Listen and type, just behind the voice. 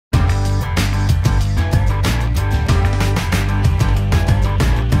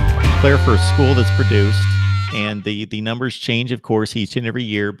player for a school that's produced, and the numbers change, of course, each and every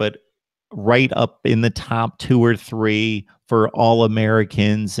year, but right up in the top 2 or 3 for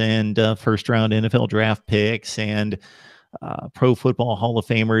All-Americans and first-round NFL draft picks and Pro Football Hall of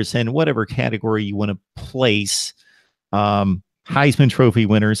Famers and whatever category you want to place. Heisman Trophy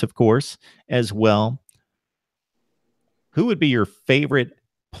winners, of course, as well. Who would be your favorite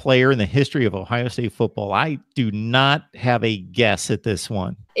player in the history of Ohio State football? I do not have a guess at this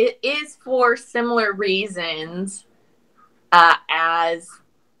one. It is for similar reasons as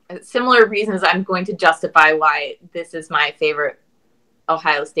I'm going to justify why this is my favorite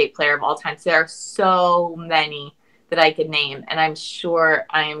Ohio State player of all time. So there are so many that I could name, and I'm sure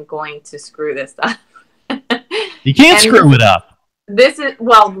I am going to screw this up. You can't screw it up. This is,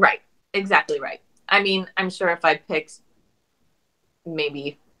 well, right. Exactly right. I mean, I'm sure if I picked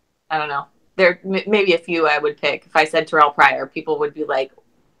maybe, I don't know, there maybe a few I would pick. If I said Terrell Pryor, people would be like,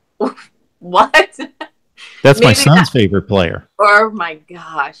 what? That's my son's favorite player. Oh my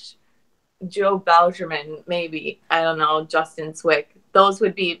gosh. Joe Belgerman, maybe. I don't know, Justin Swick. Those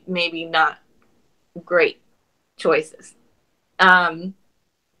would be maybe not great choices. I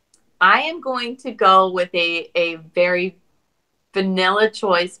am going to go with a very vanilla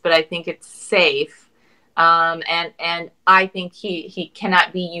choice, but I think it's safe. And I think he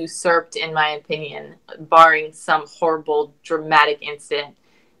cannot be usurped, in my opinion, barring some horrible, dramatic incident,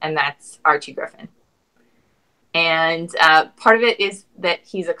 and that's Archie Griffin. And part of it is that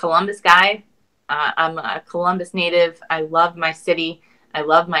he's a Columbus guy. I'm a Columbus native. I love my city. I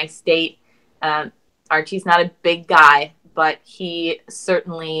love my state. Archie's not a big guy, but he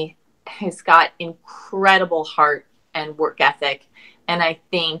certainly has got incredible heart and work ethic. And I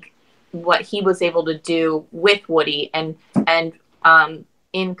think what he was able to do with Woody and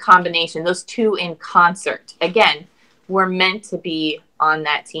in combination, those two in concert, again, were meant to be on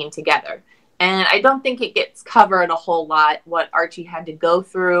that team together. And I don't think it gets covered a whole lot, what Archie had to go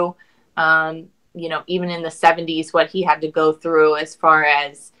through, even in the 70s, what he had to go through as far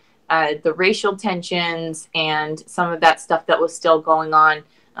as the racial tensions and some of that stuff that was still going on.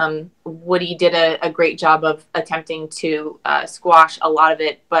 Woody did a great job of attempting to squash a lot of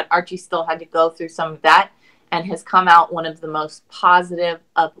it, but Archie still had to go through some of that and has come out one of the most positive,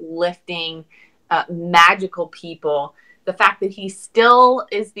 uplifting, magical people. The fact that he still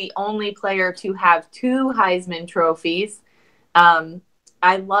is the only player to have 2 Heisman trophies.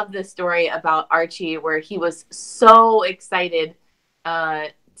 I love the story about Archie where he was so excited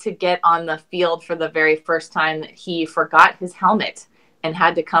to get on the field for the very first time that he forgot his helmet and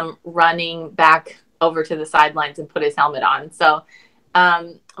had to come running back over to the sidelines and put his helmet on. So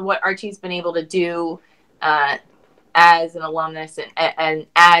what Archie's been able to do as an alumnus and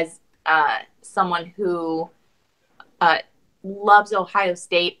as someone who loves Ohio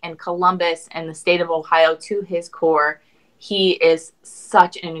State and Columbus and the state of Ohio to his core, he is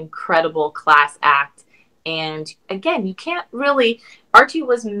such an incredible class act. And again, you can't really, Archie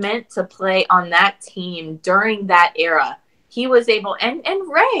was meant to play on that team during that era. He was able, and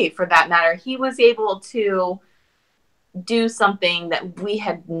Ray, for that matter, he was able to do something that we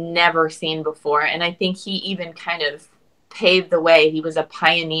had never seen before. And I think he even kind of paved the way. He was a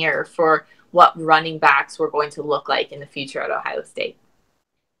pioneer for what running backs were going to look like in the future at Ohio State.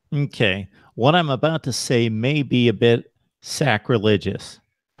 Okay. What I'm about to say may be a bit sacrilegious.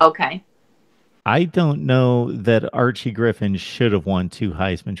 Okay. I don't know that Archie Griffin should have won 2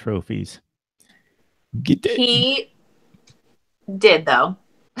 Heisman trophies. He did, though.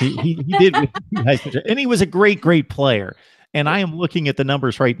 He did with 2 Heisman, and he was a great player. And I am looking at the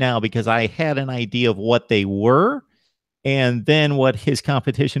numbers right now because I had an idea of what they were and then what his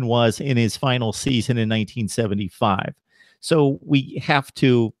competition was in his final season in 1975. So we have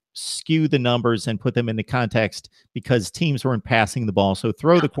to skew the numbers and put them into context because teams weren't passing the ball. So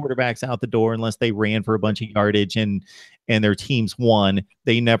throw the quarterbacks out the door unless they ran for a bunch of yardage and their teams won.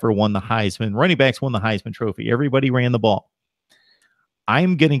 They never won the Heisman. Running backs won the Heisman Trophy. Everybody ran the ball.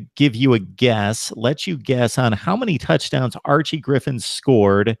 I'm going to give you a guess, let you guess on how many touchdowns Archie Griffin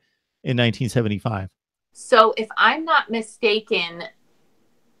scored in 1975. So if I'm not mistaken,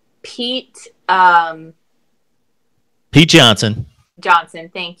 Pete Johnson,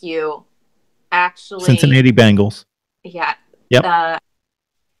 thank you. Actually, Cincinnati Bengals. Yeah. Yep.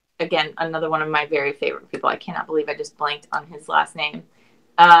 Again, another one of my very favorite people. I cannot believe I just blanked on his last name.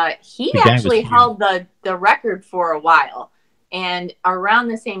 He actually held the record for a while and around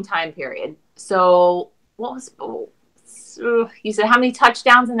the same time period. So what was, you said how many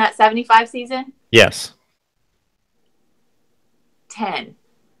touchdowns in that 75 season? Yes. 10.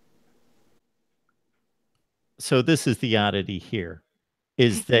 So this is the oddity here.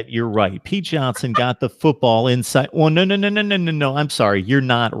 is that you're right. Pete Johnson got the football inside. Well, no. I'm sorry. You're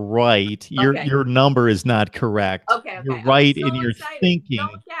not right. Your number is not correct. Okay. You're right I'm in so your excited. thinking.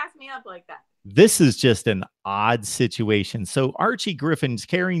 Don't gas me up like that. This is just an odd situation. So Archie Griffin's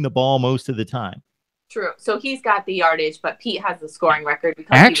carrying the ball most of the time. True. So he's got the yardage, but Pete has the scoring record.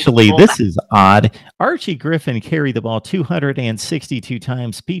 Because actually, this is odd. Archie Griffin carried the ball 262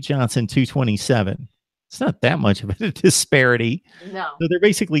 times. Pete Johnson 227. It's not that much of a disparity. No. So they're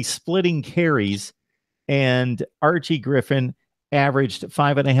basically splitting carries, and Archie Griffin averaged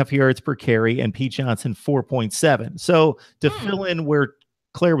 5.5 yards per carry, and Pete Johnson 4.7. So to fill in where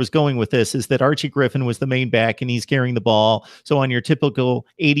Claire was going with this is that Archie Griffin was the main back and he's carrying the ball. So on your typical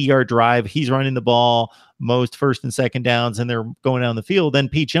 80-yard drive, he's running the ball most first and second downs and they're going down the field. Then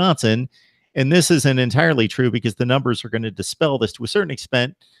Pete Johnson, and this isn't entirely true because the numbers are going to dispel this to a certain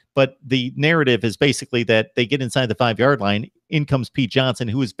extent, but the narrative is basically that they get inside the 5-yard line. In comes Pete Johnson,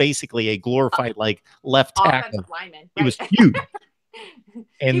 who is basically a glorified like left tackle. Lineman, He was huge.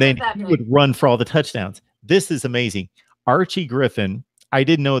 And then he would run for all the touchdowns. This is amazing. Archie Griffin, I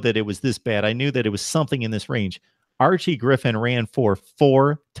didn't know that it was this bad. I knew that it was something in this range. Archie Griffin ran for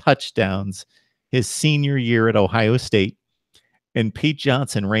 4 touchdowns his senior year at Ohio State, and Pete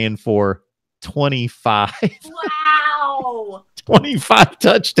Johnson ran for 25. Wow. 25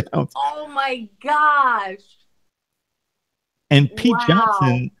 touchdowns. Oh my gosh. And Pete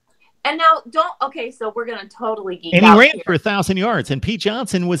Johnson. And now so we're going to totally geek out. And he ran for 1,000 yards, and Pete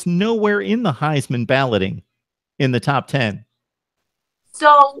Johnson was nowhere in the Heisman balloting in the top 10.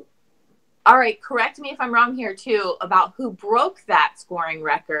 So, all right, correct me if I'm wrong here too about who broke that scoring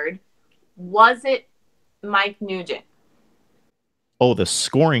record. Was it Mike Nugent? Oh, the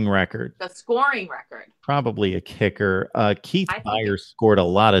scoring record. The scoring record. Probably a kicker. Keith Byers scored a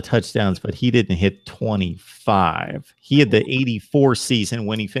lot of touchdowns, but he didn't hit 25. He had the 84 season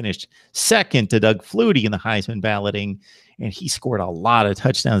when he finished second to Doug Flutie in the Heisman balloting, and he scored a lot of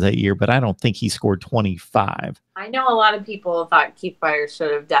touchdowns that year, but I don't think he scored 25. I know a lot of people thought Keith Byers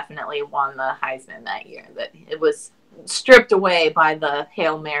should have definitely won the Heisman that year, that it was stripped away by the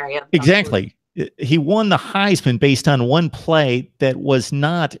Hail Mary. Exactly. He won the Heisman based on one play that was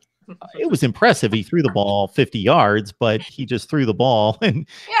not, it was impressive. He threw the ball 50 yards, but he just threw the ball. And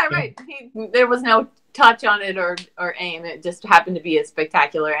right. There was no touch on it or aim. It just happened to be a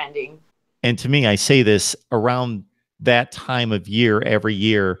spectacular ending. And to me, I say this around that time of year, every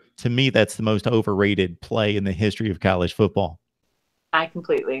year, to me, that's the most overrated play in the history of college football. I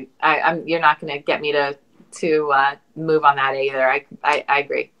completely, you're not going to get me to move on that either. I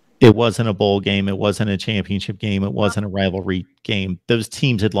agree. It wasn't a bowl game. It wasn't a championship game. It wasn't a rivalry game. Those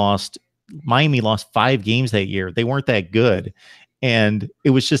teams had lost. Miami lost 5 games that year. They weren't that good. And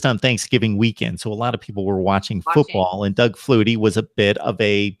it was just on Thanksgiving weekend. So a lot of people were watching football. And Doug Flutie was a bit of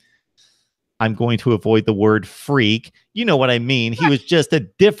a, I'm going to avoid the word freak. You know what I mean? He was just a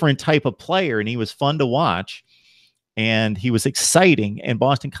different type of player, and he was fun to watch. And he was exciting. And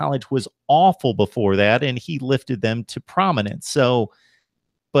Boston College was awful before that. And he lifted them to prominence. So,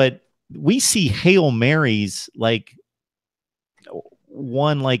 but we see Hail Marys like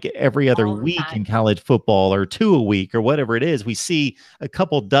one like every other week in college football, or 2 a week, or whatever it is. We see a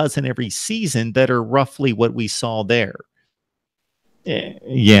couple dozen every season that are roughly what we saw there.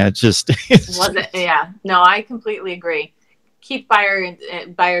 Yeah, just wasn't. Yeah, no, I completely agree. Keith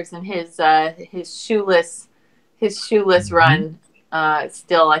Byers and his shoeless run.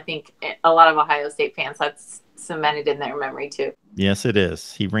 Still, I think a lot of Ohio State fans, that's cemented in their memory too. Yes, it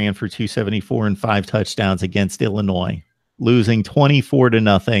is. He ran for 274 and 5 touchdowns against Illinois, losing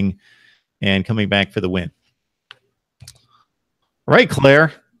 24-0 and coming back for the win. All right,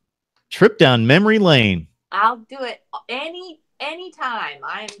 Claire, trip down memory lane. I'll do it anytime.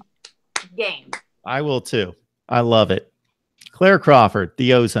 I'm game. I will too. I love it. Claire Crawford,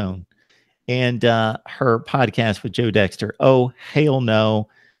 The Ozone, and her podcast with Joe Dexter. Oh, hail no.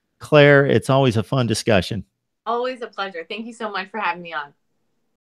 Claire, it's always a fun discussion. Always a pleasure. Thank you so much for having me on.